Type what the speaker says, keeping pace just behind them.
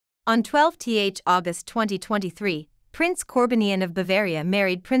On 12th August 2023, Prince Corbinian of Bavaria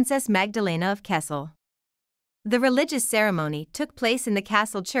married Princess Magdalena of Kessel. The religious ceremony took place in the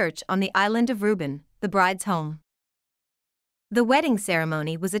castle church on the island of Rügen, the bride's home. The wedding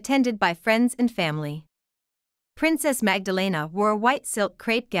ceremony was attended by friends and family. Princess Magdalena wore a white silk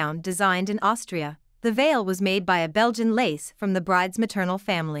crepe gown designed in Austria. The veil was made by a Belgian lace from the bride's maternal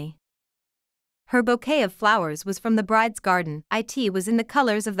family. Her bouquet of flowers was from the bride's garden. It was in the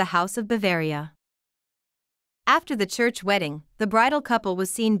colors of the House of Bavaria. After the church wedding, the bridal couple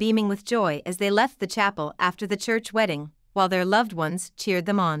was seen beaming with joy as they left the chapel after the church wedding, while their loved ones cheered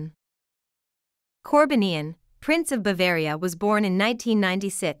them on. Corbinian, Prince of Bavaria, was born in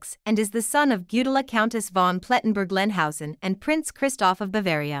 1996 and is the son of Gudula Countess von Plettenberg-Lenhausen and Prince Christoph of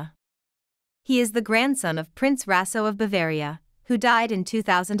Bavaria. He is the grandson of Prince Rasso of Bavaria, who died in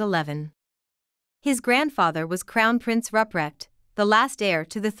 2011. His grandfather was Crown Prince Ruprecht, the last heir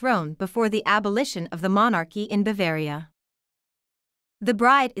to the throne before the abolition of the monarchy in Bavaria. The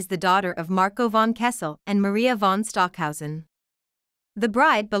bride is the daughter of Marco von Kessel and Maria von Stockhausen. The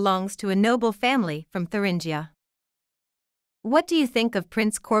bride belongs to a noble family from Thuringia. What do you think of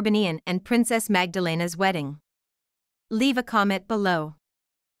Prince Corbinian and Princess Magdalena's wedding? Leave a comment below.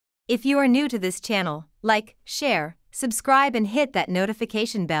 If you are new to this channel, like, share, subscribe and hit that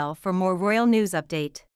notification bell for more royal news update.